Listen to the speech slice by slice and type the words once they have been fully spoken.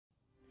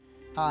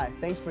Hi,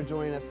 thanks for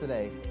joining us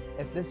today.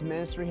 If this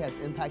ministry has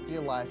impacted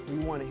your life, we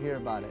want to hear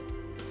about it.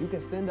 You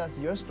can send us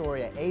your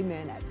story at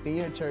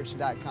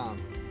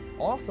amen@vineyardchurch.com.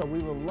 Also, we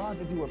would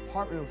love if you would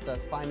partner with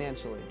us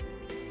financially.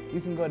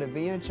 You can go to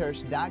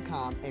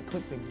vineyardchurch.com and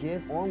click the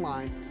Give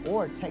online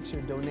or text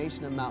your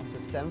donation amount to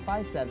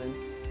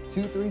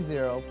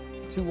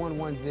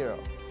 757-230-2110.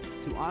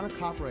 To honor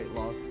copyright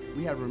laws,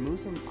 we have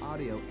removed some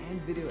audio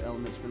and video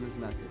elements from this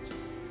message.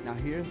 Now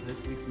here's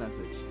this week's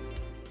message.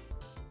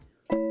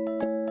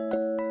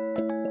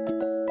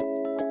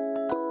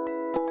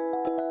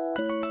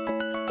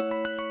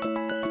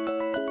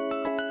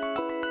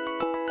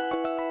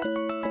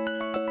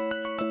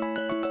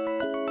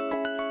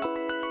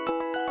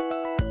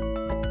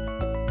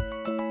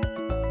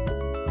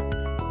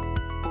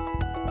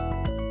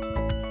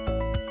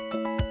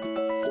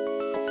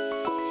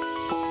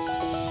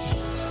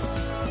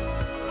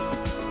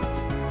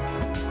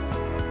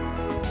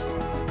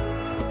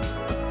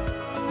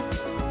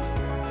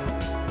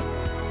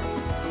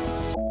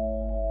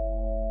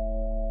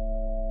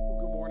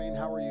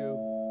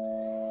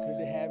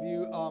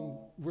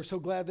 We're so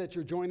glad that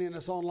you're joining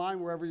us online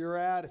wherever you're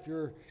at. If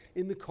you're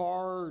in the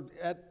car,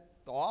 at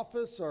the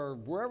office, or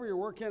wherever you're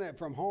working at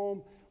from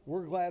home,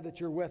 we're glad that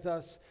you're with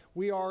us.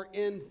 We are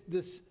in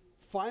this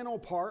final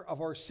part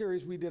of our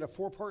series. We did a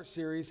 4-part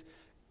series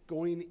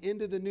going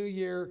into the new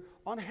year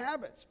on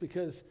habits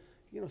because,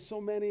 so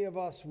many of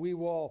us, we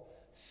will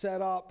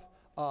set up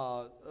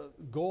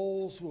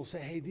goals. We'll say,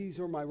 hey,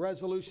 these are my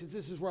resolutions.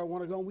 This is where I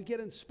want to go. And we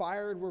get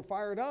inspired. We're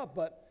fired up,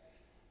 but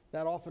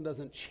that often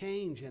doesn't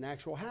change in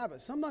actual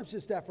habits. Sometimes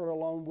just effort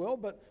alone will,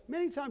 but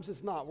many times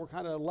it's not. We're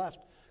kind of left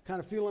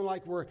feeling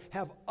like we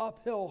have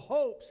uphill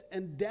hopes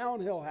and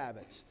downhill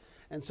habits.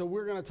 And so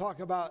we're going to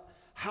talk about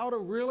how to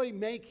really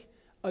make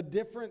a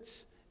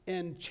difference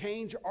and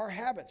change our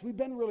habits. We've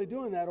been really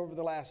doing that over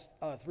the last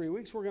 3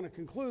 weeks. We're going to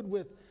conclude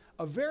with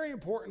a very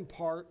important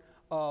part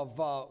of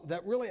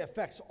that really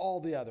affects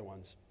all the other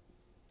ones.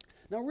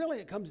 Now, really,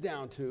 it comes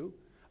down to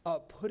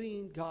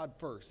putting God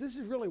first. This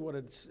is really what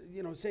it's,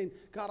 saying,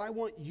 God, I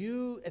want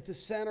you at the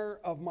center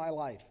of my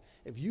life.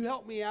 If you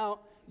help me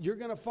out, you're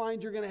going to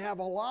find you're going to have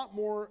a lot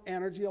more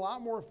energy, a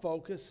lot more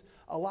focus,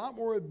 a lot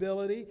more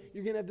ability.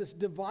 You're going to have this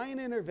divine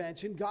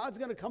intervention. God's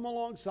going to come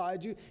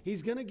alongside you.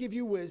 He's going to give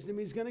you wisdom.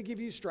 He's going to give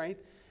you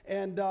strength.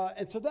 And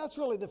so that's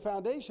really the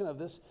foundation of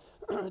this.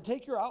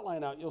 Take your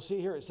outline out. You'll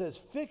see here it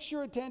says, fix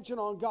your attention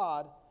on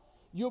God.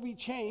 You'll be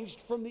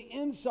changed from the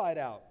inside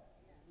out.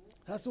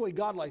 That's the way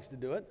God likes to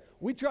do it.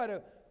 We try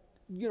to,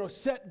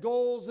 set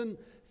goals and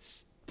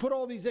put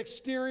all these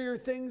exterior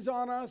things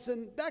on us,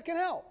 and that can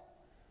help.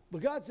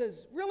 But God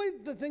says, really,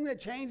 the thing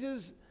that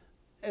changes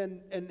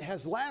and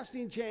has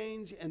lasting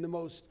change and the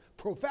most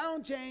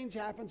profound change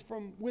happens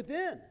from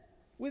within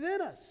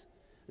us.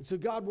 And so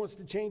God wants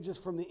to change us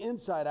from the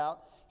inside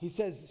out. He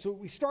says, so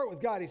we start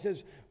with God. He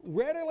says,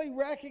 readily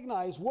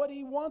recognize what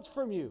He wants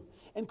from you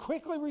and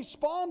quickly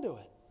respond to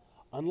it.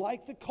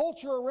 Unlike the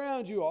culture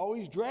around you,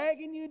 always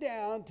dragging you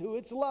down to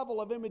its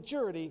level of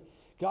immaturity,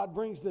 God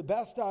brings the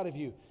best out of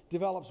you,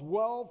 develops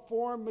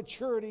well-formed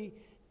maturity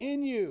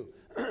in you.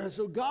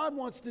 So God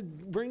wants to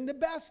bring the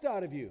best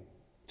out of you.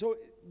 So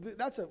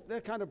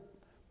that kind of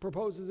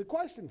proposes a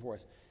question for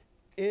us.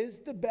 Is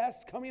the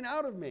best coming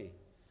out of me?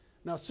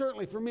 Now,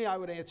 certainly for me, I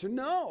would answer,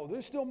 no,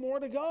 there's still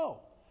more to go.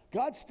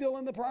 God's still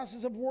in the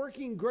process of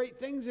working great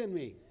things in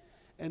me.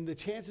 And the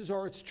chances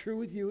are it's true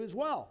with you as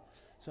well.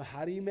 So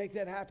how do you make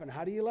that happen?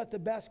 How do you let the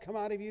best come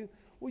out of you?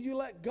 Well, you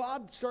let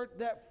God start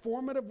that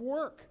formative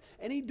work.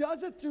 And He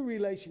does it through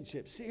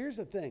relationships. See, here's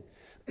the thing.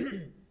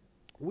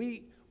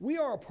 We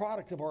are a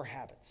product of our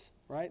habits,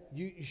 right?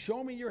 You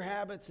show me your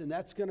habits, and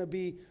that's going to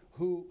be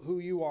who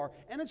you are.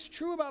 And it's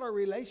true about our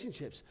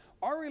relationships.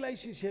 Our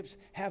relationships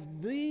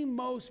have the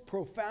most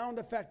profound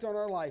effect on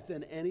our life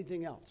than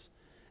anything else.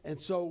 And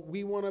so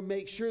we want to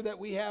make sure that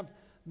we have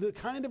the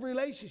kind of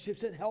relationships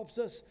that helps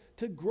us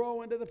to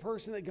grow into the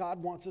person that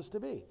God wants us to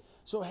be.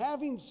 So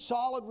having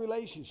solid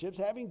relationships,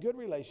 having good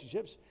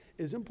relationships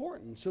is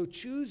important. So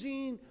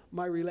choosing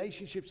my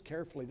relationships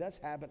carefully, that's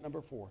habit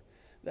number 4.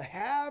 The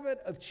habit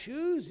of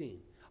choosing.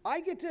 I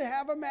get to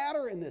have a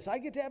matter in this. I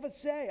get to have a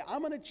say.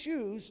 I'm going to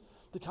choose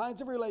the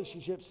kinds of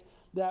relationships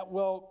that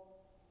will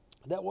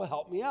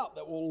help me out,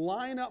 that will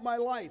line up my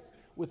life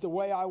with the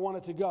way I want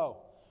it to go.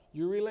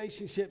 Your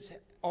relationships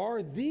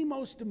are the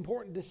most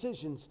important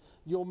decisions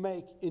you'll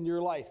make in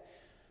your life.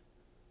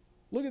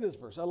 Look at this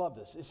verse. I love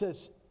this. It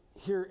says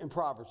here in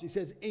Proverbs, it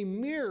says, a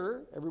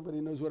mirror,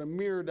 everybody knows what a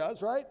mirror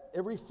does, right?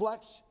 It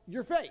reflects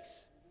your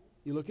face.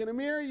 You look in a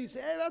mirror, you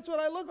say, hey, that's what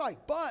I look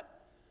like. But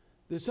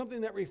there's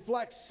something that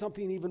reflects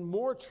something even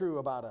more true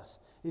about us.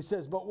 He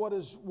says, but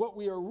what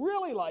we are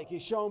really like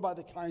is shown by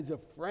the kinds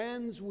of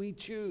friends we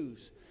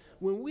choose.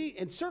 When we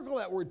encircle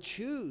that word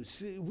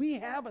choose, we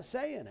have a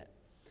say in it.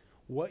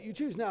 What you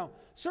choose. Now,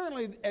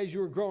 certainly as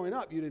you were growing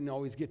up, you didn't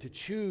always get to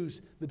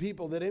choose the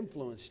people that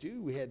influenced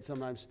you. We had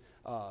sometimes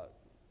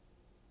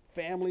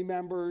family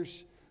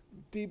members,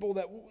 people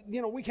that,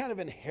 we kind of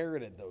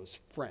inherited those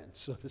friends,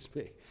 so to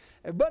speak.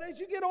 But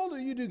as you get older,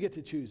 you do get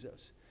to choose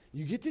those.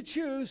 You get to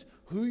choose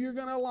who you're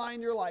going to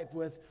align your life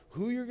with,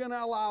 who you're going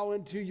to allow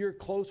into your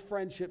close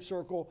friendship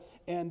circle,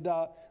 and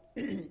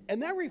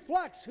and that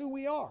reflects who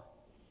we are.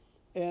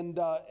 And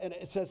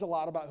it says a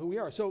lot about who we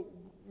are. So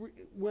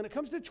when it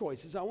comes to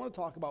choices, I want to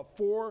talk about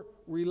 4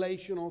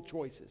 relational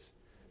choices.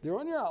 They're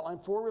on your outline,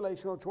 4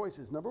 relational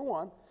choices. Number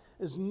 1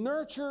 is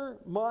nurture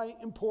my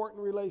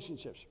important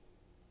relationships.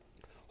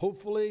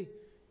 Hopefully,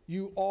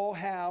 you all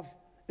have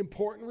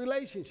important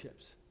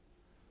relationships.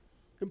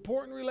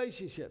 Important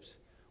relationships.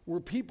 Were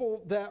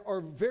people that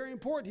are very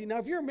important to you. Now,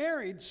 if you're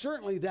married,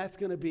 certainly that's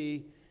going to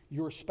be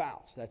your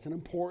spouse. That's an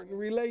important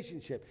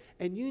relationship.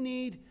 And you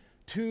need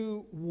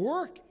to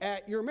work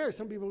at your marriage.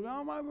 Some people go,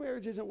 oh, my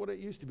marriage isn't what it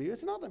used to be.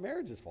 It's not the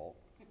marriage's fault.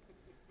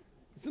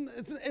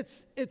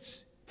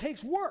 It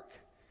takes work.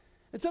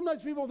 And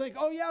sometimes people think,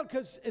 oh, yeah,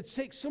 because it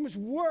takes so much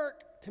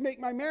work to make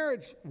my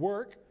marriage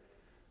work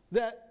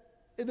that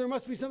there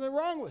must be something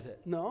wrong with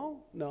it.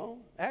 No.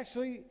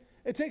 Actually,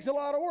 it takes a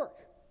lot of work.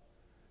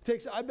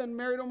 I've been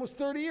married almost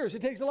 30 years.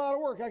 It takes a lot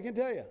of work, I can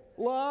tell you.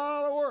 A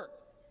lot of work.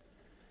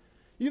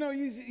 You know,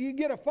 you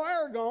get a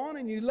fire going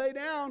and you lay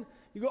down.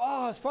 You go,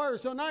 oh, this fire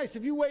is so nice.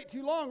 If you wait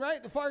too long,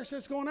 right, the fire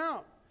starts going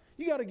out.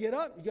 You got to get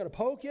up. You got to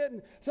poke it.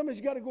 And sometimes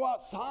you got to go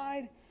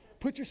outside,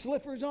 put your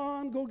slippers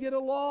on, go get a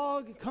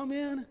log, come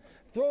in,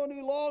 throw a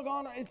new log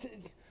on.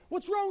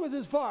 What's wrong with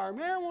this fire?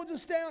 Man, it won't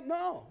just stay out.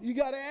 No, you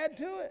got to add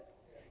to it.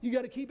 You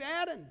got to keep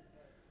adding.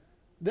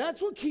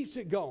 That's what keeps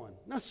it going.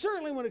 Now,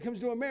 certainly when it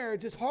comes to a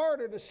marriage, it's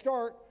harder to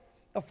start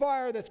a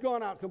fire that's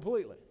gone out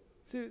completely.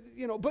 So,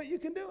 but you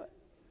can do it.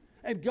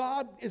 And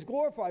God is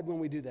glorified when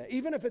we do that.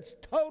 Even if it's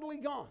totally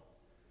gone,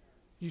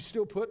 you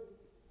still put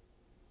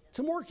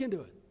some work into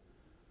it.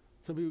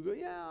 Some people go,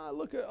 yeah,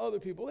 look at other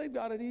people. They've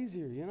got it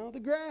easier. The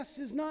grass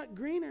is not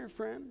greener,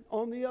 friend,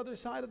 on the other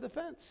side of the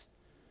fence.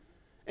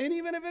 And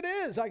even if it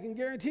is, I can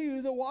guarantee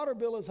you the water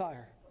bill is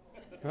higher.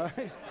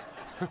 Right?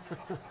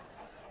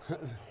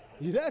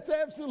 That's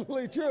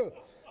absolutely true.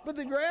 But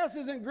the grass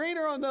isn't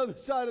greener on the other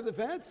side of the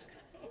fence.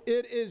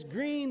 It is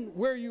green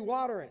where you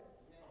water it.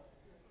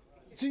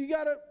 So you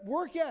got to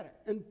work at it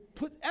and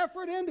put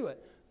effort into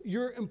it.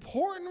 Your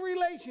important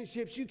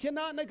relationships you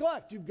cannot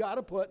neglect. You've got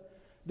to put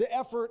the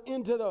effort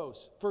into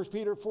those. 1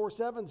 Peter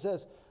 4:7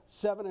 says,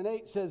 7 and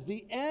 8 says,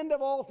 the end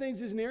of all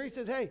things is near. He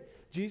says, hey,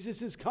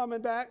 Jesus is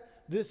coming back.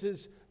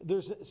 There's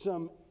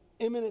some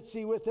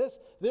imminency with this.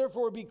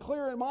 Therefore, be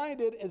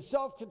clear-minded and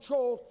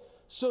self-controlled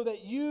so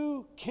that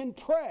you can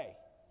pray.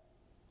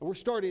 And we're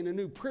starting a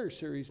new prayer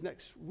series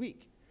next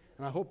week.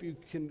 And I hope you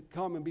can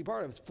come and be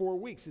part of it. It's 4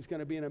 weeks. It's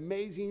going to be an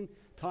amazing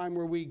time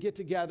where we get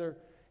together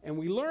and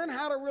we learn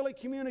how to really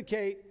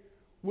communicate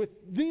with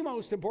the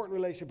most important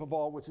relationship of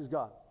all, which is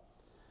God.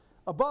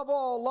 Above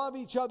all, love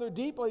each other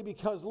deeply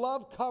because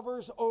love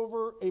covers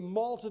over a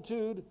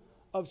multitude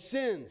of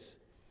sins.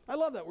 I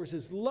love that where it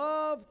says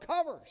love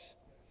covers.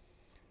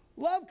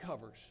 Love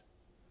covers.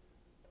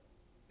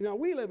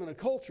 We live in a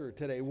culture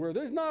today where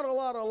there's not a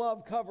lot of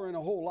love covering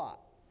a whole lot.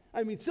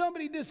 I mean,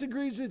 somebody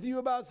disagrees with you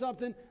about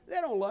something, they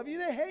don't love you,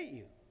 they hate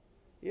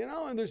you.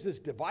 And there's this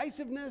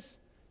divisiveness,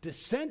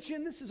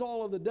 dissension. This is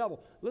all of the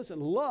devil. Listen,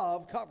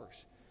 love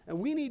covers. And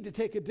we need to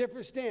take a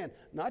different stand,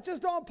 not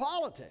just on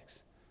politics,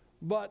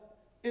 but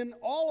in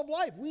all of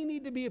life. We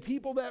need to be a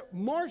people that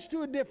march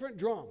to a different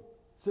drum.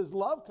 It says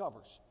love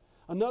covers.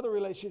 Another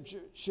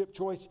relationship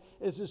choice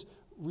is this: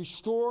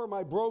 restore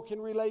my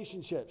broken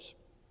relationships.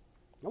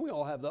 And we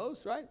all have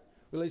those, right?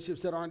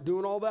 Relationships that aren't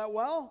doing all that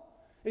well,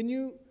 and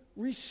you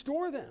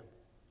restore them.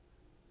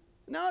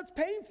 Now, it's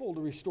painful to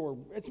restore.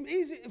 It's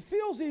easy. It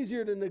feels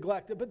easier to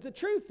neglect it, but the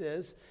truth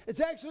is, it's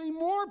actually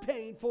more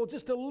painful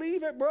just to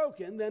leave it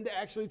broken than to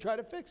actually try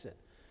to fix it.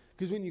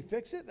 Because when you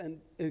fix it,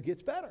 then it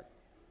gets better,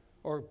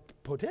 or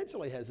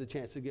potentially has the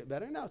chance to get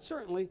better. Now,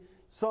 certainly,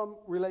 some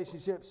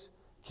relationships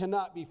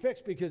cannot be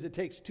fixed because it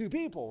takes 2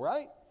 people,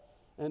 right?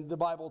 And the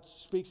Bible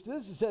speaks to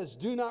this. It says,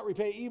 do not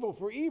repay evil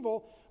for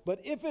evil, but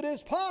if it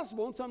is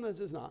possible, and sometimes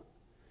it's not,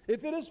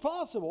 if it is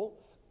possible,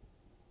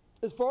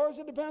 as far as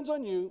it depends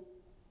on you,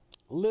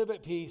 live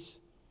at peace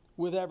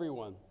with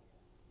everyone.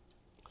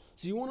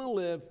 So you want to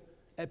live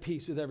at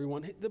peace with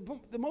everyone.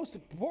 The most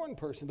important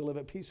person to live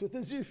at peace with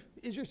is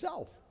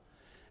yourself.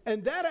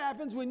 And that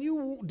happens when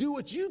you do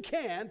what you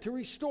can to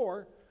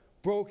restore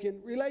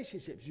broken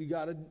relationships. You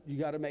got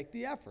to make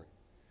the effort.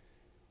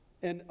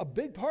 And a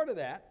big part of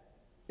that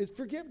is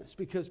forgiveness,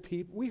 because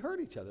we hurt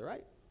each other,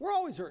 right? We're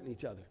always hurting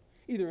each other,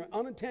 either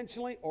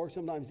unintentionally or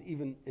sometimes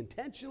even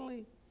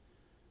intentionally.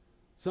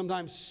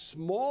 Sometimes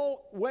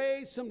small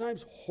ways,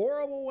 sometimes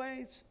horrible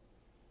ways.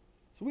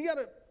 So we got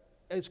to,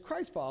 as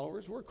Christ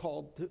followers, we're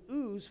called to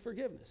ooze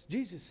forgiveness.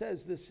 Jesus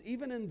says this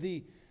even in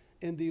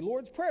the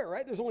Lord's Prayer,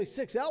 right? There's only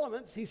 6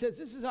 elements. He says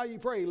this is how you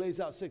pray. He lays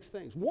out 6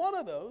 things. One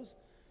of those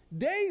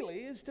daily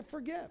is to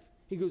forgive.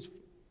 He goes,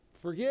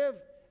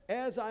 forgive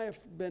as I have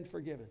been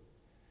forgiven.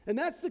 And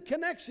that's the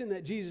connection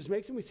that Jesus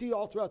makes, and we see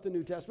all throughout the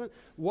New Testament.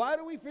 Why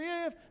do we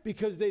forgive?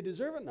 Because they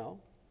deserve it? No.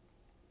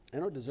 They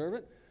don't deserve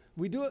it.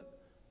 We do it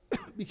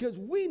because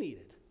we need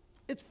it.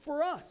 It's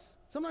for us.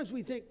 Sometimes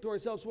we think to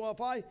ourselves, well,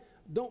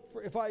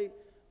 if I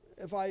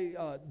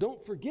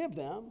don't forgive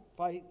them, if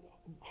I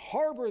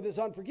harbor this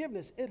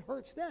unforgiveness, it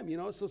hurts them, you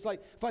know. So it's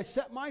like if I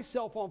set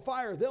myself on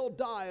fire, they'll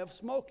die of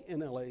smoke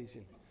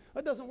inhalation.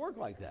 It doesn't work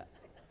like that.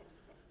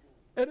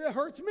 And it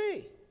hurts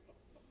me.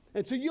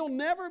 And so you'll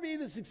never be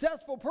the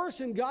successful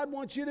person God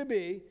wants you to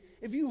be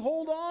if you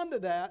hold on to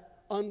that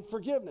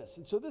unforgiveness.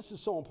 And so this is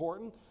so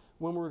important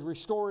when we're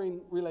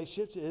restoring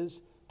relationships,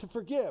 is to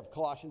forgive.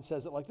 Colossians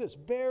says it like this: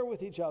 bear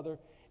with each other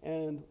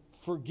and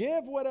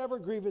forgive whatever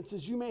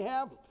grievances you may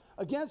have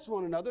against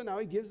one another. Now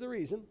he gives the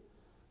reason.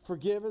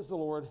 Forgive as the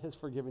Lord has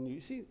forgiven you.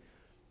 You see,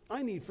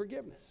 I need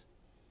forgiveness.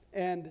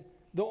 And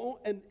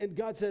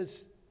God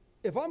says,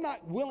 if I'm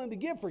not willing to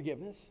give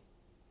forgiveness,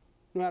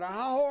 no matter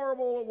how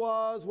horrible it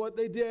was, what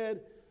they did,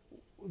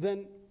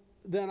 then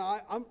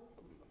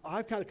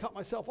I've kind of cut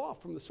myself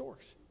off from the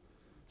source.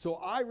 So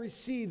I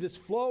receive this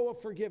flow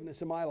of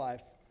forgiveness in my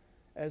life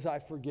as I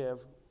forgive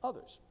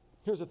others.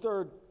 Here's a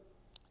third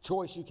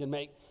choice you can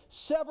make.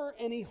 Sever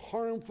any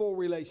harmful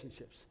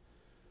relationships.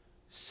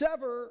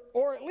 Sever,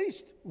 or at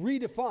least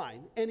redefine,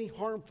 any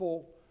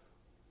harmful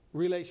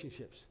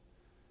relationships.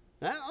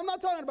 Now, I'm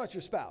not talking about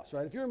your spouse,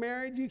 right? If you're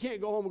married, you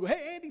can't go home and go,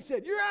 hey, Andy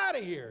said, you're out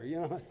of here. You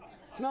know,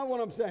 it's not what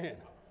I'm saying.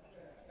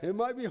 It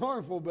might be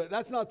harmful, but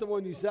that's not the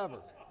one you sever.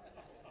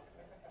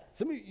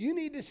 Some of you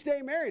need to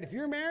stay married. If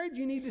you're married,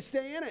 you need to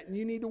stay in it, and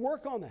you need to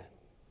work on that.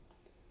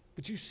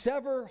 But you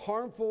sever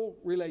harmful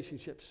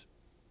relationships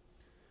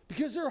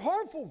because they're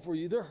harmful for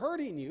you. They're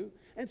hurting you.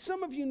 And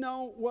some of you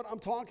know what I'm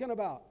talking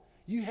about.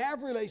 You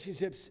have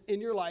relationships in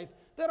your life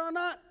that are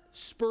not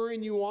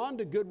spurring you on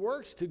to good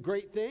works, to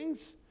great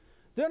things.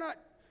 They're not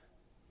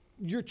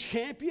your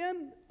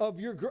champion of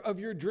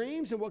your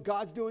dreams and what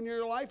God's doing in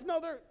your life. No,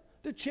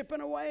 they're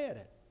chipping away at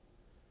it.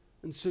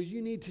 And so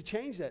you need to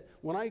change that.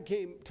 When I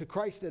came to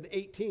Christ at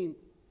 18,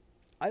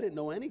 I didn't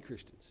know any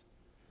Christians.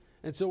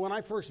 And so when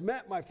I first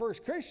met my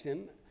first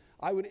Christian,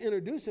 I would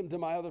introduce him to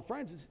my other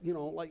friends, you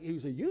know, like he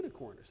was a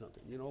unicorn or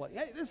something, you know, like,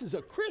 hey, this is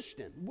a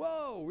Christian.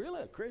 Whoa,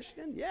 really, a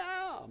Christian?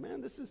 Yeah,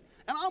 man, this is,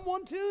 and I'm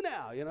one too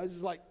now, you know, it's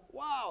just like,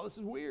 wow, this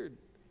is weird.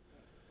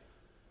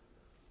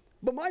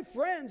 But my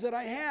friends that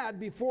I had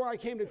before I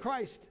came to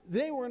Christ,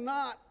 they were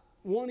not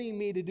wanting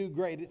me to do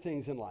great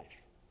things in life.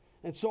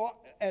 And so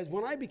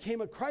when I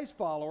became a Christ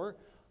follower,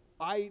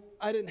 I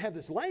didn't have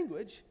this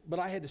language, but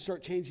I had to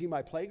start changing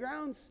my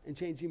playgrounds and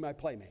changing my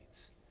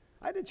playmates.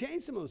 I had to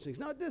change some of those things.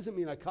 Now, it doesn't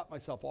mean I cut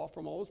myself off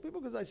from all those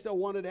people because I still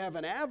wanted to have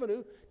an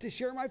avenue to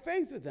share my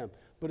faith with them.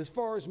 But as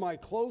far as my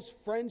close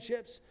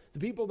friendships, the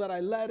people that I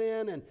let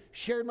in and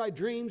shared my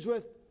dreams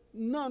with,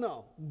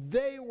 no,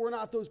 they were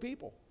not those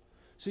people.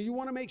 So you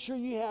want to make sure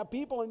you have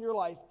people in your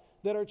life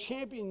that are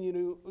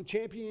championing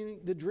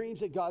the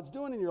dreams that God's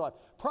doing in your life.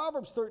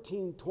 Proverbs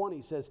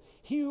 13:20 says,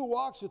 he who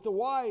walks with the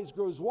wise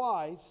grows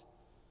wise,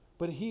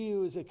 but he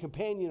who is a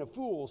companion of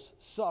fools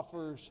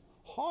suffers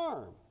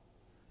harm.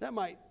 That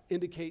might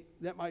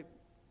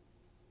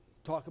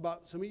talk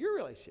about some of your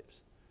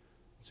relationships.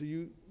 So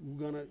you're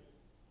going to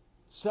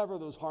sever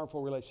those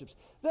harmful relationships.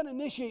 Then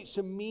initiate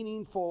some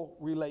meaningful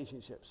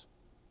relationships.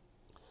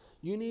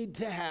 You need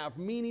to have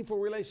meaningful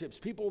relationships,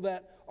 people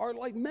that are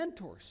like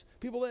mentors,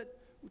 people that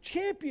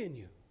champion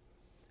you.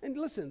 And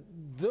listen,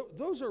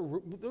 those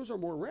are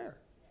more rare.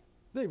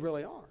 They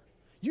really are.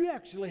 You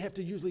actually have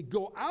to usually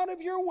go out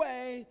of your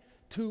way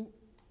to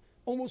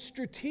almost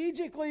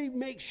strategically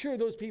make sure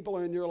those people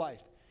are in your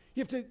life.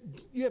 You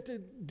have to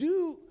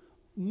do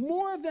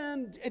more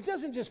than, it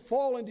doesn't just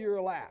fall into your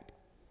lap.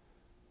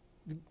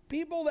 The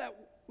people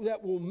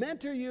that will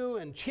mentor you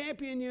and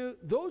champion you,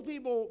 those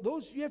people,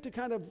 you have to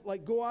kind of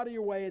like go out of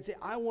your way and say,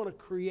 I want to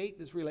create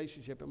this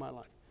relationship in my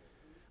life.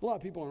 A lot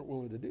of people aren't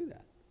willing to do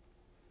that.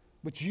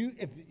 But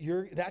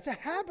that's a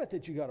habit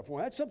that you got to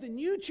form. That's something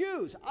you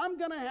choose. I'm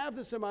going to have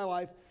this in my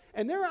life.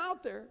 And they're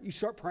out there. You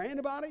start praying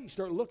about it. You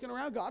start looking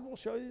around. God will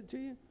show it to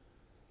you.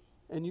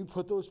 And you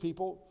put those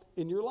people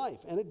in your life.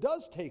 And it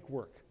does take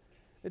work.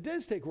 It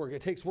does take work.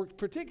 It takes work,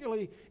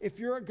 particularly if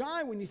you're a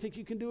guy when you think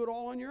you can do it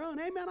all on your own.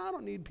 Hey, man, I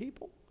don't need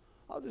people.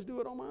 I'll just do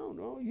it on my own.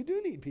 No, you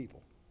do need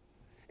people.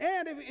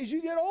 And as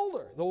you get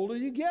older, the older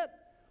you get,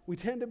 we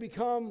tend to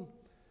become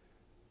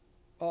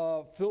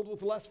filled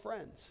with less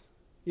friends.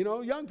 You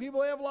know, young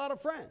people, they have a lot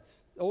of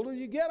friends. The older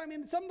you get, I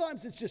mean,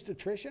 sometimes it's just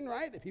attrition,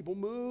 right? That people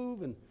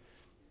move.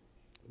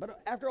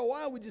 But after a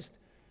while,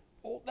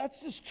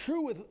 that's just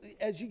true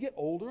as you get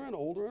older and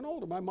older and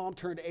older. My mom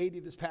turned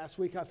 80 this past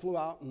week. I flew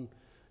out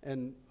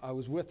and I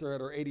was with her at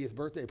her 80th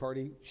birthday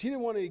party. She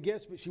didn't want any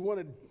gifts, but she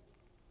wanted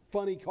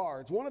funny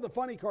cards. One of the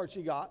funny cards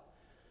she got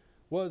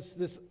was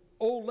this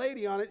old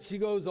lady on it. She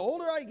goes, the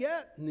older I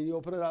get, and then you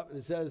open it up and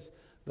it says,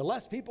 the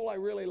less people I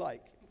really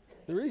like.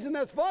 The reason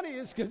that's funny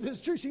is because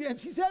it's true. And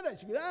she said that.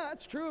 She goes,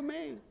 that's true of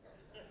me.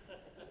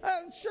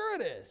 Sure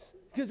it is.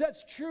 Because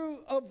that's true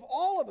of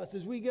all of us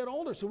as we get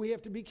older. So we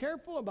have to be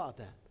careful about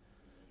that.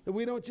 That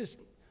we don't just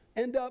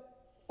end up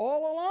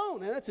all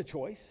alone. And that's a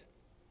choice.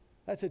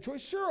 That's a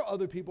choice. Sure,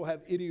 other people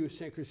have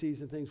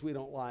idiosyncrasies and things we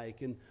don't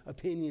like and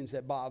opinions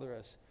that bother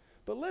us.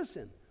 But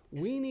listen,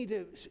 we need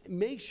to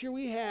make sure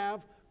we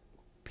have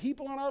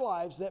people in our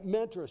lives that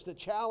mentor us, that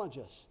challenge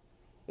us.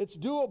 It's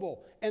doable.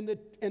 And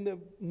the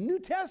New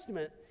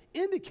Testament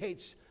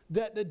indicates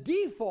that the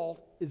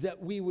default is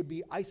that we would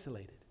be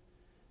isolated.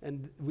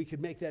 And we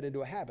could make that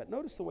into a habit.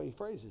 Notice the way he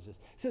phrases this.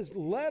 He says,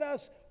 let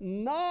us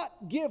not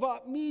give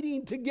up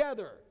meeting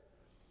together.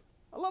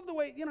 I love the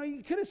way,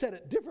 you could have said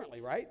it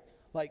differently, right?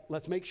 Like,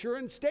 let's make sure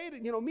and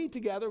meet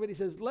together. But he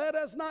says, let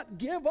us not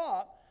give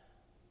up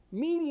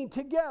meeting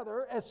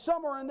together as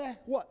some are in the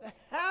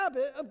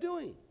habit of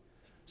doing.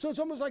 So it's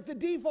almost like the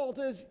default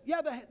is,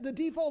 the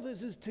default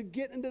is to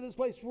get into this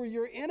place where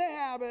you're in a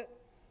habit,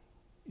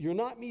 you're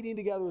not meeting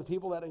together with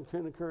people that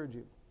can encourage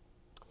you.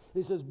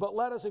 He says, but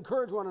let us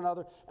encourage one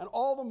another, and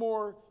all the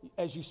more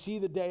as you see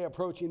the day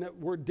approaching. That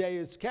word day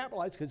is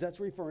capitalized because that's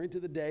referring to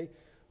the day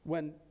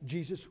when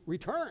Jesus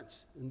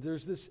returns. And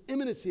there's this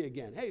imminency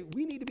again. Hey,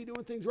 we need to be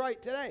doing things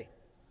right today.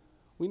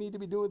 We need to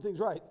be doing things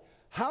right.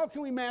 How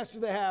can we master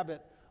the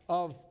habit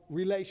of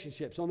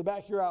relationships? On the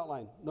back of your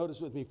outline,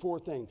 notice with me 4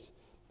 things.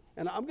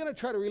 And I'm going to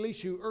try to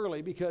release you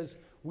early because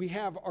we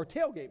have our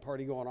tailgate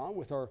party going on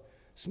with our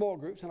small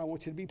groups, and I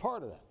want you to be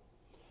part of that.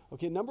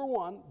 Okay, number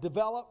 1,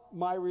 develop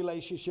my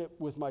relationship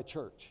with my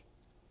church.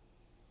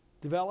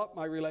 Develop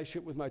my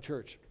relationship with my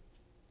church.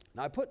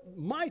 Now, I put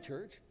my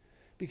church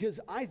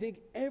because I think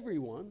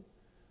everyone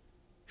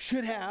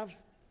should have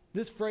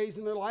this phrase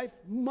in their life,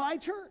 my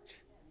church.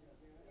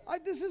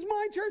 This is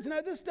my church.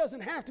 Now, this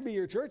doesn't have to be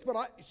your church,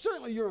 but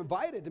certainly you're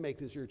invited to make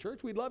this your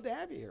church. We'd love to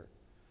have you here.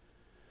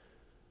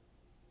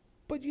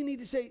 But you need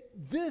to say,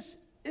 this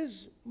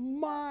is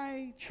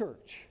my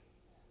church.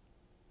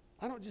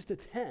 I don't just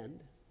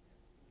attend.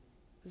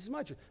 This is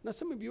my church. Now,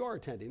 some of you are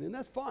attending, and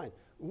that's fine.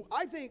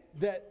 I think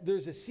that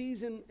there's a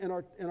season in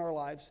our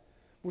lives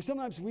where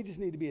sometimes we just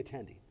need to be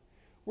attending,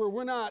 where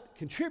we're not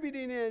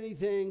contributing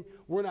anything,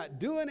 we're not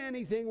doing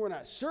anything, we're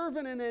not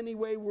serving in any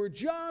way, we're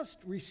just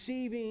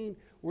receiving,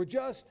 we're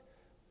just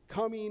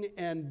coming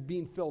and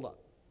being filled up.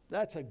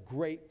 That's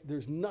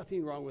there's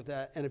nothing wrong with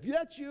that. And if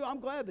that's you, I'm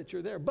glad that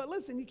you're there. But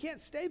listen, you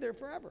can't stay there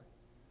forever.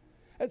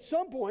 At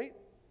some point,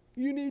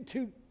 you need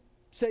to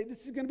say,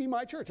 this is going to be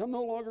my church. I'm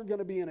no longer going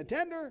to be an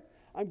attender.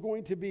 I'm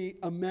going to be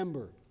a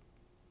member.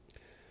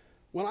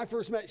 When I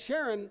first met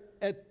Sharon,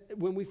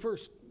 when we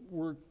first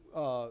were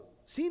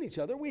seeing each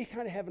other, we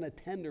kind of have an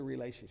attender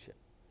relationship.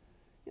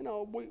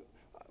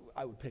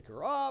 I would pick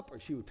her up, or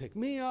she would pick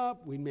me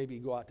up. We'd maybe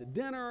go out to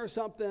dinner or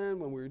something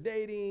when we were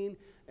dating,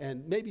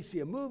 and maybe see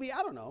a movie.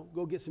 I don't know,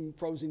 go get some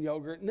frozen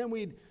yogurt, and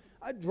then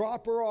I'd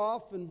drop her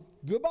off, and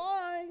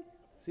goodbye.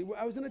 See,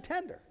 I was an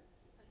attender.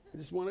 I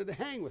just wanted to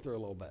hang with her a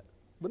little bit,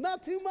 but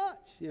not too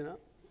much,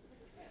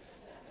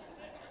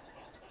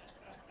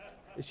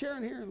 Is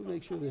Sharon here? Let me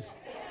make sure that.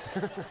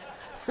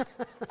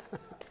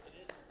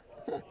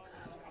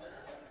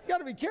 Got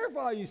to be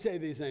careful how you say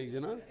these things,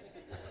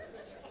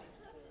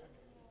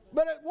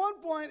 But at one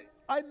point,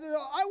 I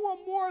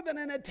want more than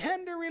an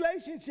attender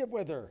relationship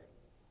with her.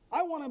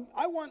 I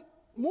want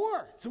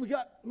more. So we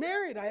got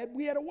married.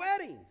 We had a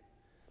wedding.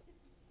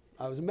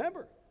 I was a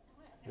member.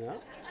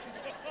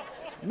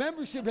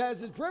 Membership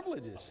has its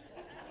privileges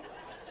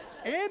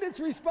and its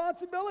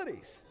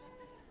responsibilities,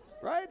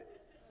 right?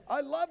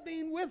 I love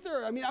being with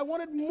her. I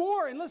wanted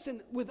more. And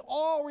listen, with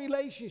all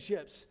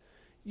relationships,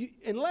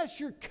 unless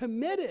you're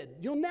committed,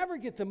 you'll never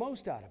get the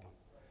most out of them.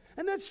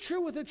 And that's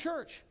true with the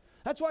church.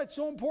 That's why it's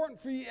so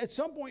important for you at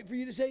some point for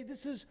you to say,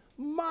 this is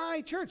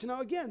my church.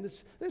 Now, again,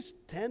 there's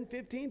 10,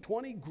 15,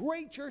 20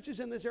 great churches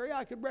in this area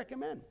I could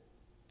recommend.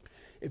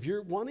 If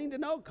you're wanting to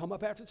know, come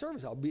up after the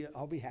service. I'll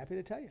be happy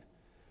to tell you.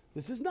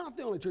 This is not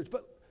the only church,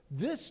 but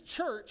this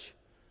church,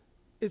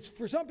 it's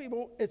for some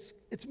people, it's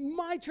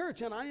my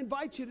church, and I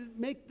invite you to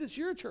make this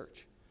your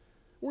church.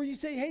 Where you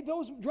say, hey,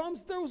 those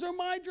drums, those are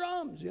my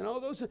drums.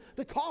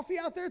 The coffee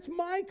out there, it's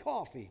my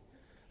coffee.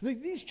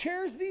 These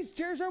chairs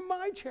are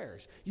my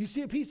chairs. You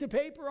see a piece of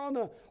paper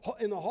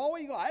in the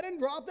hallway, you go, I didn't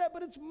drop that,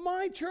 but it's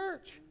my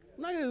church.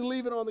 I'm not going to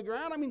leave it on the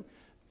ground.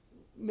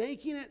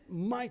 Making it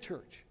my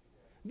church.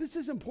 This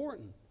is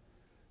important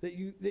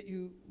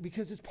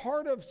because it's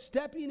part of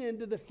stepping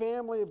into the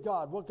family of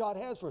God, what God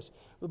has for us.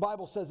 The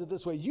Bible says it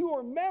this way: you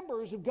are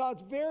members of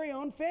God's very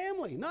own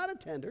family, not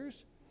attenders.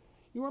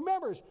 You are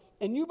members,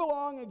 and you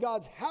belong in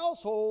God's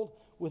household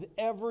with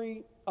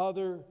every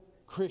other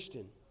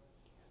Christian.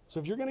 So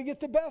if you're going to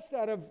get the best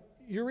out of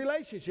your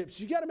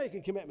relationships, you got to make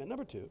a commitment.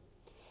 Number 2,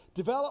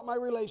 develop my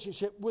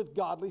relationship with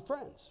godly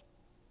friends.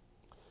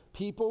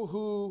 People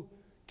who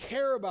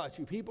care about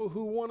you, people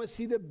who want to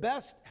see the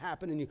best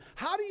happen in you.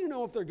 How do you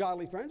know if they're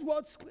godly friends? Well,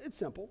 it's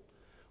simple.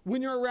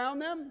 When you're around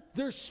them,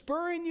 they're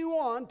spurring you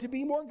on to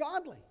be more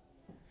godly.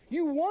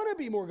 You want to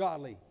be more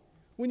godly.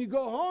 When you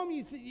go home,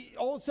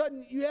 all of a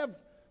sudden you have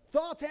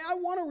thoughts, hey, I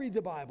want to read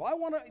the Bible. I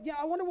wonder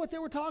what they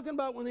were talking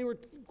about when they were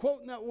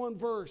quoting that one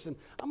verse. And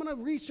I'm going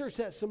to research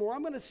that some more.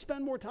 I'm going to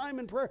spend more time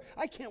in prayer.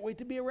 I can't wait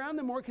to be around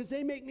them more because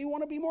they make me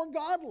want to be more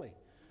godly.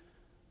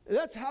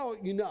 That's how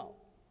you know.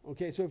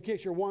 Okay, so in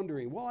case you're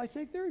wondering, well, I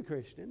think they're a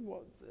Christian.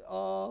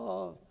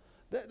 Well,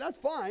 that's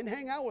fine.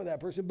 Hang out with that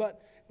person.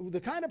 But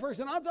the kind of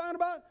person I'm talking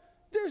about,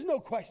 There's no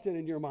question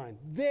in your mind.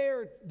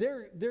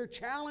 They're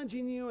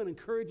challenging you and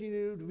encouraging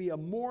you to be a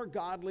more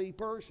godly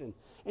person.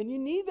 And you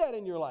need that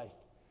in your life.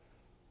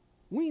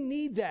 We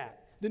need that.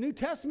 The New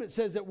Testament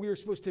says that we are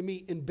supposed to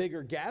meet in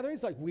bigger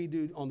gatherings like we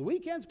do on the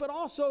weekends, but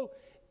also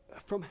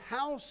from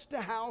house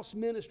to house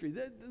ministry.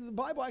 The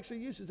Bible actually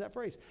uses that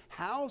phrase,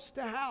 house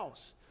to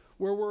house,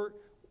 where we're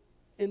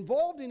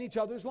involved in each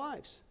other's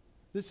lives.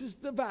 This is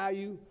the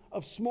value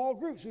of small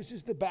groups, which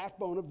is the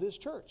backbone of this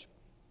church.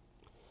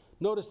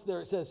 Notice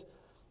there it says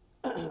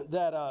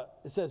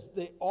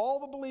that all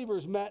the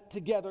believers met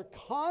together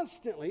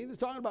constantly. They're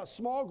talking about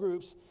small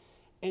groups,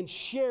 and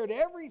shared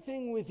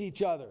everything with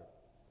each other.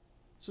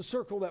 So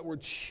circle that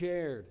word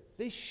shared.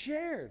 They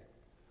shared.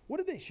 What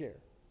did they share?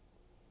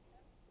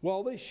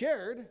 Well,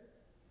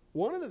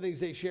 one of the things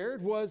they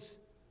shared was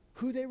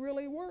who they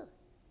really were.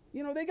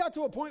 You know, they got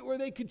to a point where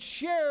they could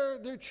share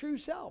their true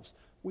selves.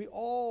 We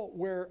all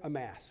wear a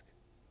mask.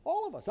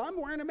 All of us.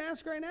 I'm wearing a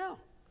mask right now.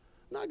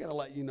 I'm not going to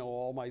let you know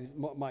all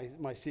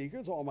my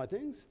secrets, all my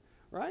things,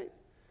 right?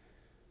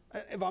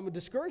 If I'm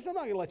discouraged, I'm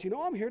not going to let you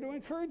know. I'm here to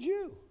encourage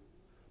you.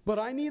 But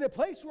I need a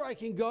place where I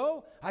can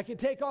go. I can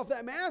take off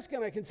that mask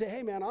and I can say,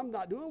 hey, man, I'm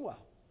not doing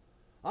well.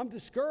 I'm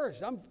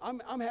discouraged.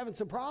 I'm having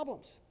some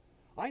problems.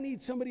 I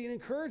need somebody to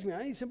encourage me.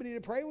 I need somebody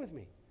to pray with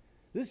me.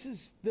 This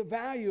is the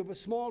value of a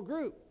small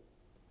group.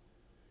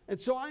 And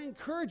so I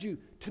encourage you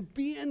to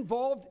be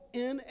involved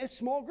in a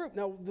small group.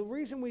 Now, the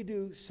reason we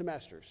do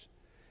semesters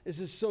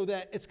is so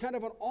that it's kind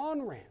of an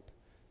on-ramp.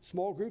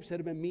 Small groups that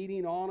have been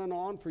meeting on and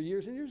on for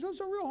years and years, those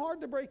are real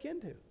hard to break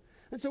into.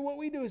 And so what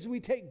we do is we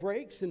take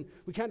breaks and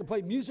we kind of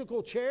play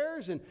musical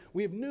chairs, and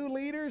we have new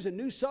leaders and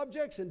new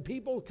subjects, and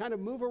people kind of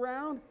move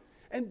around.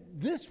 And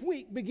this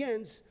week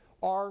begins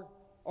our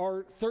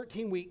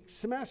 13-week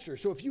semester.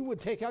 So if you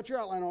would take out your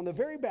outline, on the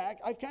very back,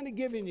 I've kind of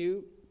given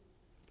you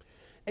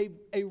a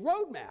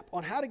roadmap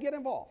on how to get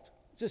involved.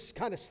 Just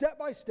kind of step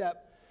by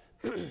step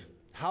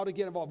how to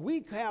get involved.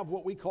 We have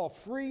what we call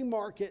free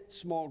market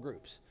small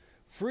groups.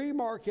 Free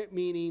market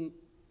meaning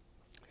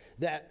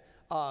that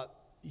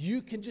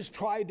you can just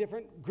try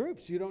different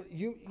groups. You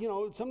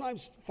know,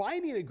 sometimes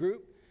finding a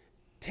group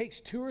takes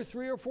 2 or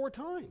 3 or 4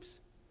 times.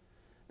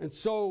 And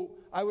so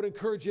I would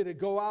encourage you to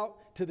go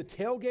out to the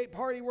tailgate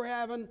party we're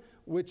having,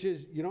 which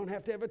is, you don't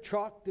have to have a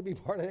truck to be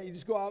part of that. You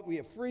just go out. We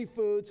have free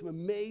food, some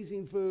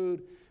amazing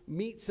food.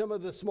 Meet some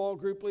of the small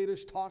group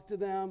leaders, talk to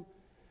them.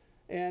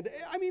 And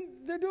I mean,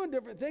 they're doing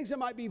different things. It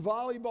might be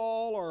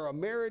volleyball or a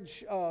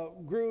marriage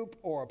group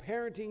or a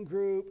parenting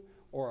group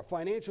or a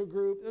financial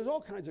group. There's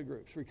all kinds of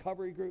groups,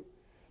 recovery group.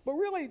 But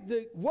really,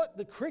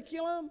 the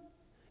curriculum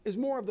is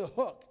more of the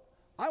hook.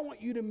 I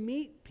want you to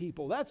meet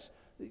people. That's,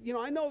 you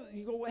know, I know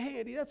you go, well, hey,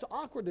 Andy, that's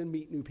awkward to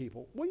meet new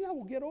people. Well, yeah,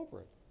 we'll get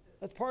over it.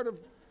 That's part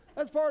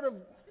of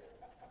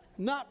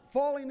not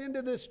falling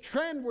into this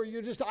trend where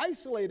you're just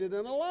isolated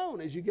and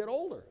alone as you get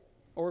older,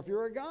 or if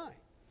you're a guy.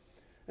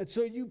 And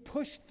so you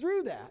push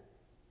through that,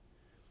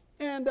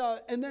 and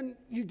then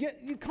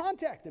you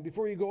contact them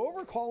before you go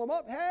over. Call them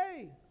up.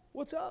 Hey,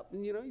 what's up?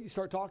 And you know, you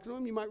start talking to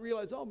them. You might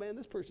realize, oh man,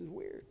 this person's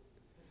weird.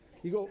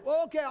 You go,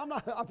 well, okay,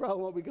 I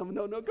probably won't be coming.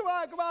 No,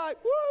 goodbye.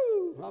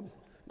 Woo! I'm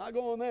not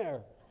going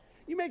there.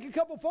 You make a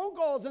couple phone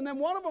calls, and then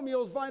one of them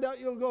you'll find out,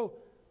 you'll go,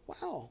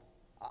 wow,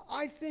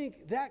 I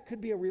think that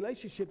could be a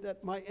relationship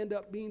that might end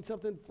up being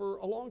something for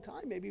a long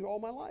time, maybe all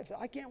my life.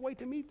 I can't wait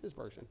to meet this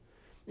person.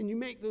 And you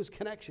make those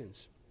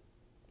connections.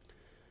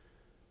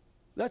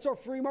 That's our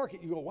free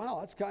market. You go, wow,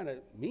 that's kind of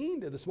mean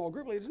to the small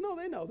group leaders. No,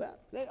 they know that.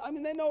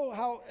 They know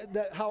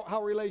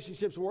how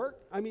relationships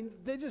work. I mean,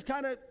 they just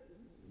kind of,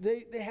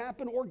 they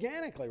happen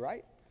organically,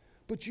 right?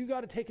 But you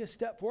got to take a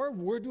step forward.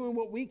 We're doing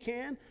what we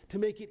can to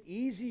make it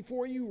easy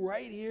for you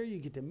right here. You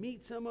get to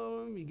meet some of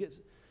them. You get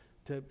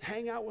to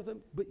hang out with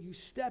them. But you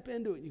step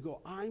into it and you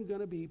go, I'm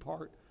going to be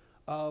part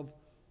of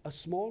a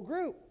small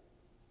group.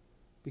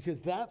 Because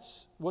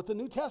that's what the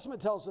New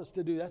Testament tells us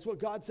to do. That's what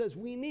God says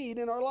we need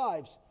in our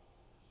lives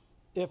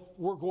if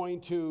we're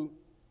going to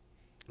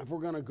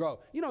grow.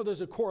 You know,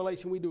 there's a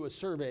correlation. We do a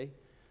survey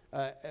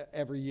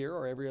every year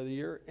or every other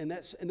year, and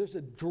there's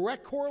a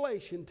direct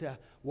correlation to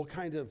what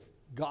kind of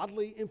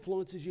godly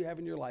influences you have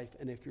in your life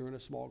and if you're in a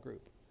small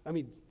group. I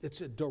mean,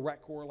 it's a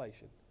direct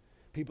correlation.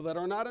 People that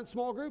are not in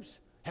small groups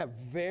have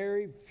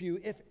very few,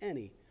 if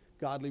any,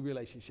 godly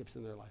relationships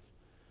in their life.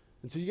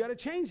 And so you got to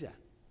change that.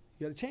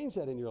 You got to change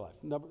that in your life.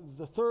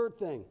 The third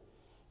thing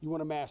you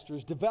want to master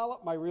is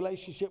develop my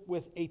relationship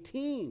with a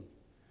team.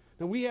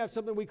 Now, we have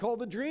something we call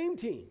the dream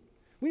team.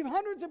 We have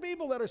hundreds of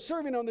people that are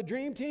serving on the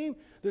dream team.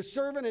 They're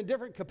serving in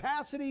different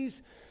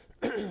capacities.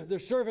 They're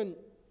serving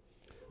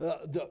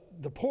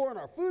the poor in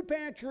our food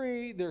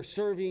pantry. They're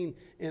serving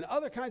in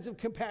other kinds of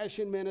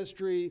compassion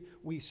ministry.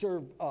 We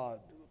serve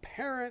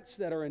parents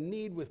that are in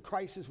need with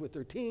crisis with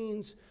their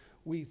teens.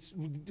 We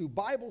do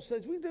Bible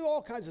studies. We do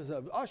all kinds of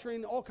stuff,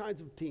 ushering all kinds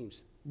of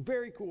teams.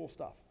 Very cool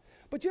stuff.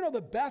 But you know,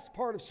 the best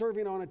part of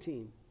serving on a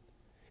team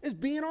is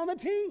being on the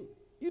team.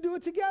 You do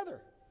it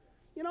together.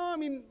 You know, I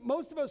mean,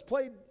 most of us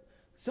played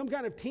some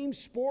kind of team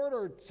sport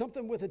or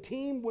something with a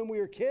team when we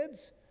were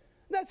kids.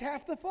 That's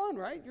half the fun,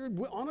 right? You're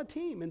on a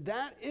team, and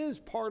that is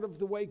part of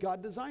the way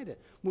God designed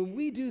it. When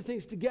we do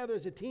things together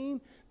as a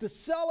team, the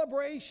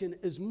celebration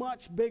is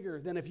much bigger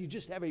than if you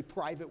just have a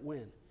private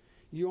win.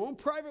 Your own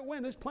private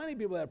win, there's plenty of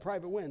people that have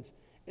private wins.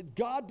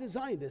 God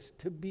designed us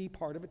to be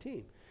part of a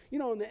team. You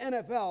know, in the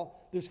NFL,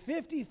 there's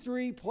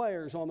 53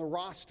 players on the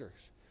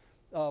rosters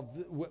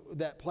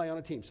that play on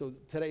a team. So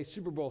today's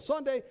Super Bowl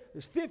Sunday,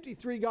 there's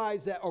 53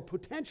 guys that are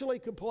potentially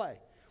could play.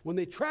 When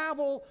they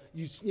travel,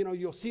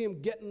 you'll see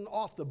them getting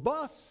off the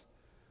bus.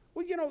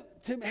 Well,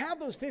 to have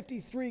those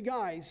 53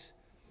 guys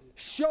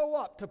show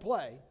up to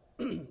play,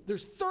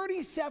 there's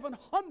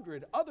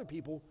 3,700 other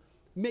people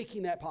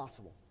making that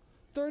possible.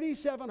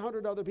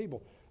 3,700 other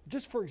people.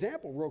 Just for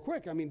example, real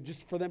quick,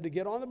 just for them to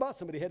get on the bus,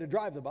 somebody had to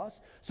drive the bus.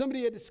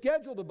 Somebody had to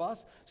schedule the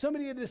bus.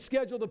 Somebody had to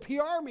schedule the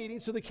PR meeting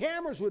so the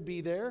cameras would be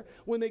there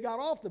when they got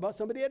off the bus.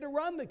 Somebody had to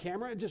run the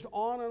camera, and just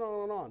on and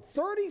on and on.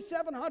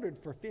 3,700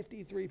 for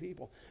 53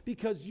 people,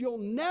 because you'll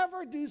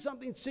never do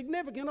something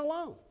significant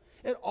alone.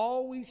 It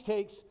always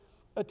takes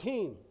a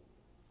team.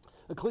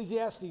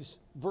 Ecclesiastes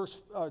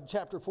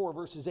chapter 4,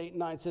 verses 8 and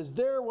 9 says,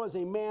 there was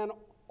a man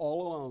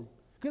all alone.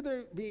 Could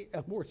there be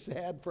a more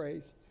sad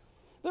phrase?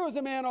 There was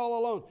a man all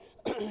alone.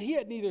 He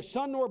had neither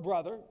son nor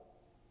brother,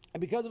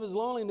 and because of his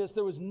loneliness,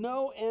 there was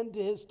no end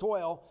to his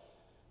toil,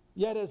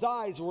 yet his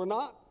eyes were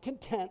not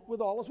content with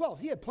all his wealth.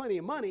 He had plenty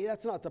of money,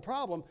 that's not the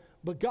problem,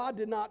 but God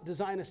did not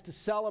design us to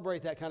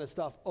celebrate that kind of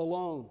stuff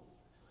alone.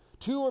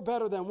 Two were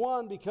better than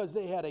one because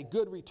they had a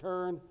good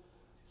return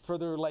for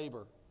their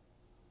labor.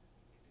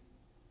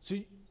 So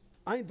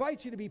I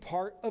invite you to be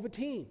part of a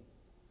team.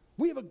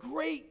 We have a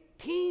great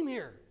team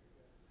here.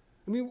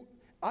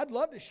 I'd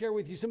love to share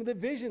with you some of the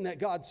vision that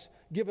God's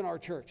given our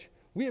church.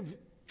 We have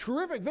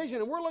terrific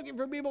vision, and we're looking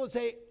for people to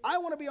say, I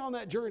want to be on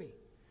that journey.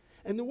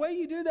 And the way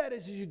you do that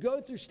is you go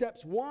through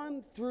steps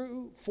 1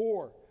 through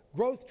 4,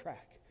 growth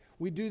track.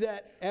 We do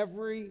that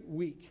every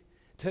week.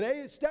 Today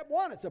is step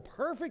 1. It's a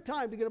perfect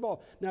time to get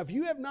involved. Now, if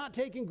you have not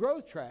taken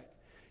growth track,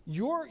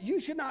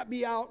 you should not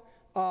be out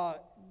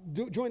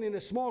joining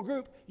a small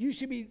group. You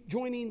should be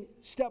joining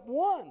step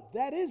 1.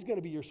 That is going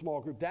to be your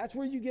small group. That's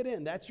where you get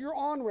in. That's your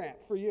on-ramp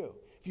for you.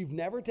 If you've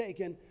never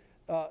taken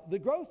the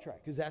growth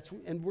track,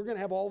 and we're going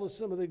to have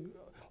some of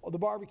the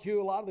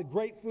barbecue, a lot of the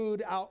great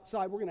food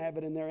outside. We're going to have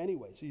it in there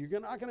anyway, so you're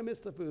not going to miss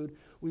the food.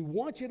 We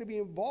want you to be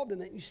involved in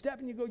that. You step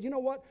and you go, you know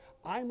what?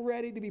 I'm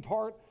ready to be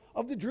part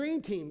of the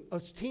dream team, a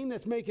team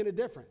that's making a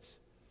difference.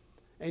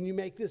 And you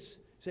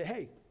say,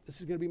 hey,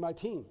 this is going to be my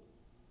team.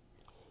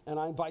 And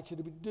I invite you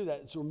to do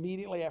that. It's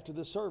immediately after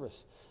this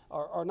service,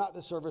 or not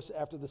this service,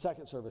 after the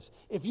second service.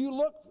 If you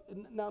look,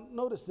 now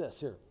notice this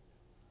here.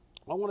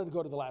 I wanted to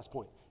go to the last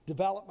point.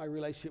 Develop my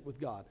relationship with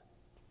God.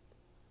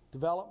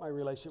 Develop my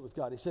relationship with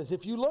God. He says,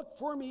 if you look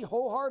for me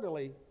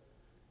wholeheartedly,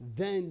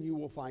 then you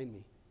will find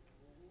me.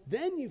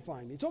 Then you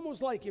find me. It's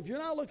almost like if you're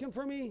not looking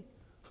for me,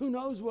 who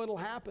knows what will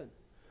happen.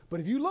 But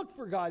if you look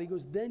for God, he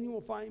goes, then you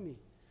will find me.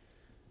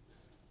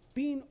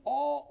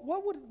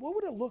 What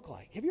would it look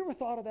like? Have you ever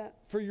thought of that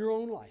for your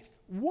own life?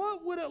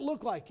 What would it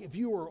look like if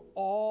you were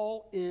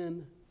all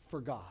in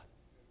for God?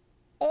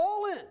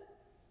 All in.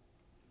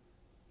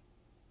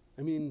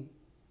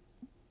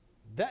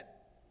 That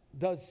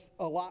does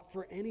a lot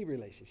for any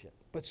relationship,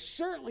 but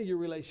certainly your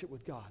relationship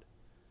with God.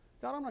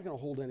 God, I'm not going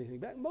to hold anything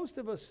back. Most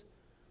of us,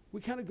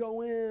 we kind of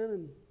go in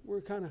and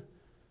we're kind of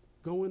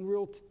going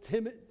real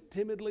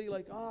timidly,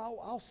 like, oh,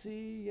 I'll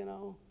see,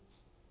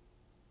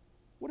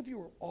 What if you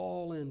were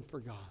all in for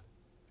God?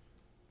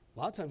 A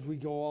lot of times we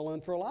go all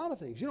in for a lot of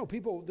things.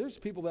 There's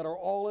people that are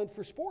all in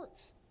for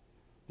sports.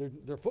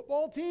 Their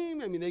football team,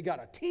 they got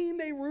a team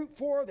they root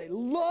for. They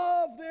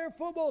love their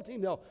football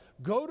team. They'll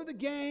go to the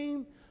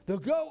game. They'll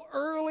go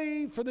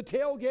early for the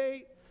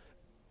tailgate.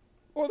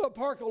 Or they'll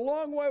park a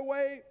long way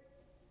away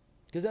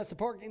because that's the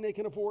parking they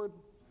can afford.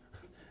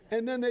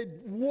 And then they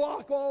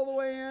walk all the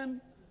way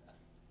in.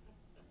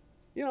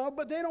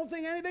 But they don't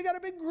think anything. They got a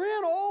big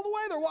grin all the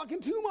way. They're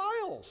walking 2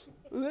 miles.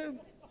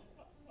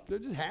 They're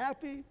just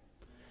happy.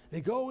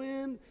 They go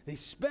in. They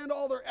spend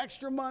all their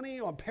extra money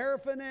on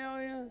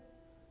paraphernalia.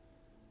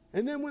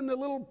 And then when the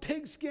little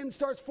pigskin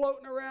starts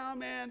floating around,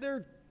 man,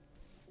 they're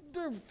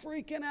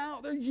freaking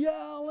out. They're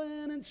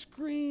yelling and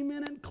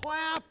screaming and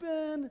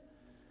clapping.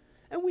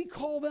 And we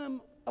call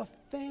them a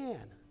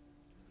fan.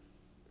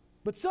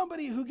 But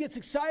somebody who gets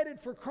excited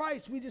for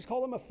Christ, we just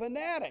call them a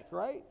fanatic,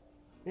 right?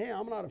 Yeah,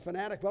 I'm not a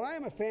fanatic, but I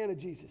am a fan of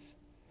Jesus.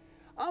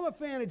 I'm a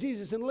fan of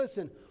Jesus. And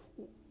listen,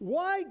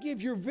 why give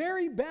your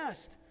very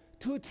best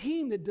to a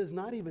team that does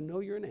not even know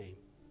your name?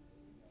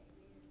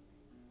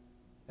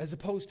 As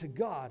opposed to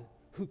God,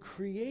 who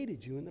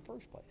created you in the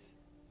first place.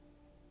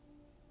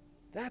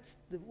 That's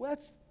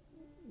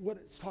what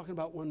it's talking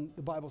about when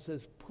the Bible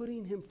says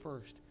putting him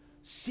first,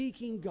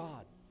 seeking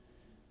God.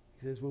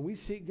 He says when we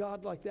seek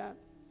God like that,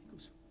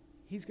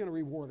 he's going to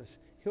reward us.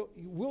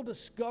 We'll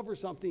discover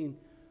something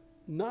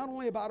not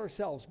only about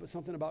ourselves, but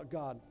something about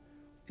God.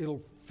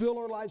 It'll fill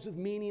our lives with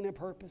meaning and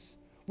purpose.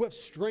 We'll have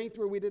strength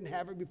where we didn't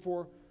have it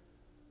before.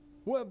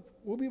 We'll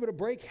be able to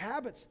break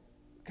habits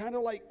kind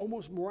of like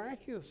almost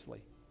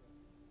miraculously.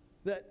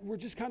 that we're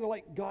just kind of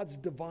like God's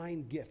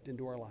divine gift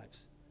into our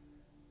lives.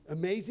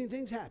 Amazing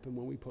things happen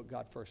when we put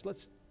God first.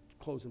 Let's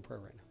close in prayer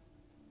right now.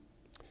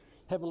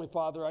 Heavenly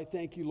Father, I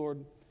thank you,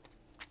 Lord,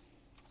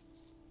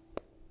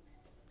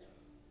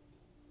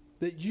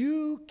 that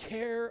you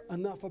care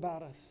enough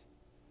about us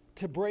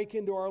to break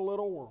into our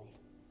little world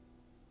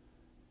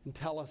and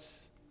tell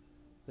us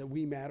that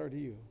we matter to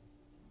you.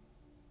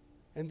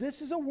 And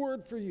this is a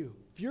word for you.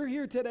 If you're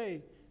here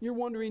today, you're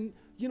wondering,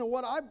 you know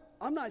what,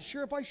 I'm not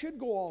sure if I should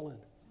go all in.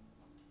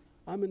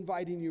 I'm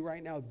inviting you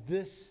right now.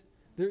 There's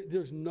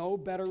no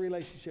better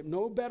relationship,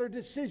 no better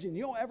decision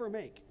you'll ever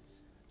make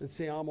than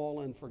say, I'm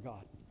all in for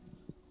God.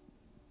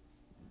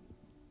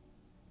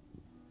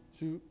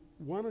 So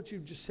why don't you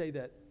just say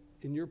that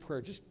in your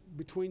prayer, just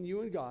between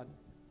you and God.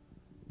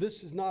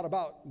 This is not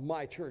about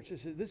my church.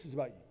 This is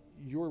about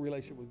your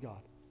relationship with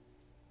God.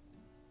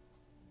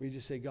 Where you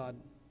just say, God,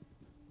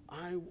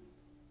 I'm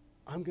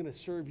going to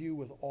serve you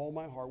with all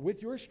my heart,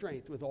 with your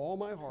strength, with all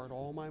my heart,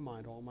 all my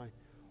mind,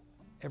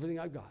 everything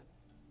I've got.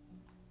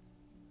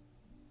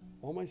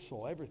 All my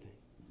soul, everything.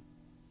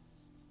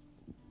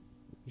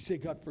 You say,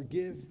 God,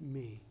 forgive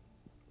me.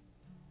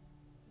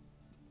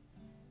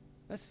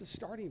 That's the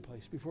starting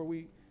place before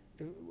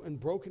in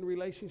broken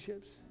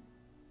relationships.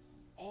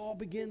 All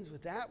begins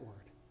with that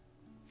word.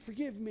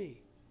 Forgive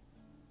me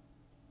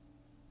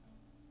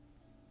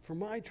for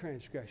my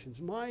transgressions,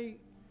 my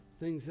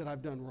things that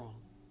I've done wrong,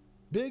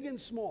 big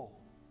and small.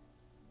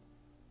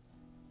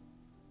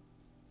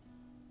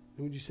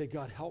 And would you say,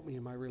 God, help me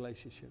in my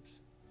relationships.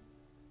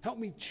 Help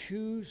me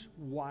choose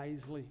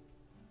wisely.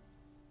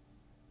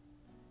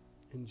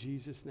 In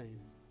Jesus' name,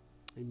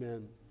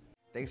 amen.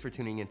 Thanks for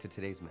tuning into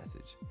today's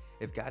message.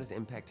 If God is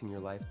impacting your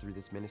life through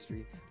this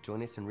ministry,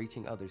 join us in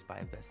reaching others by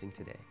investing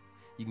today.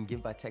 You can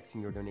give by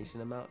texting your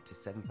donation amount to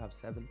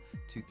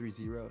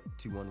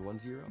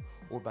 757-230-2110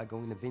 or by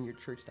going to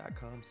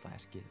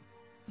vineyardchurch.com/give.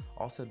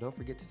 Also, don't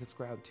forget to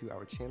subscribe to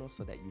our channel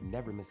so that you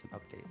never miss an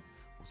update.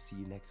 We'll see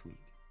you next week.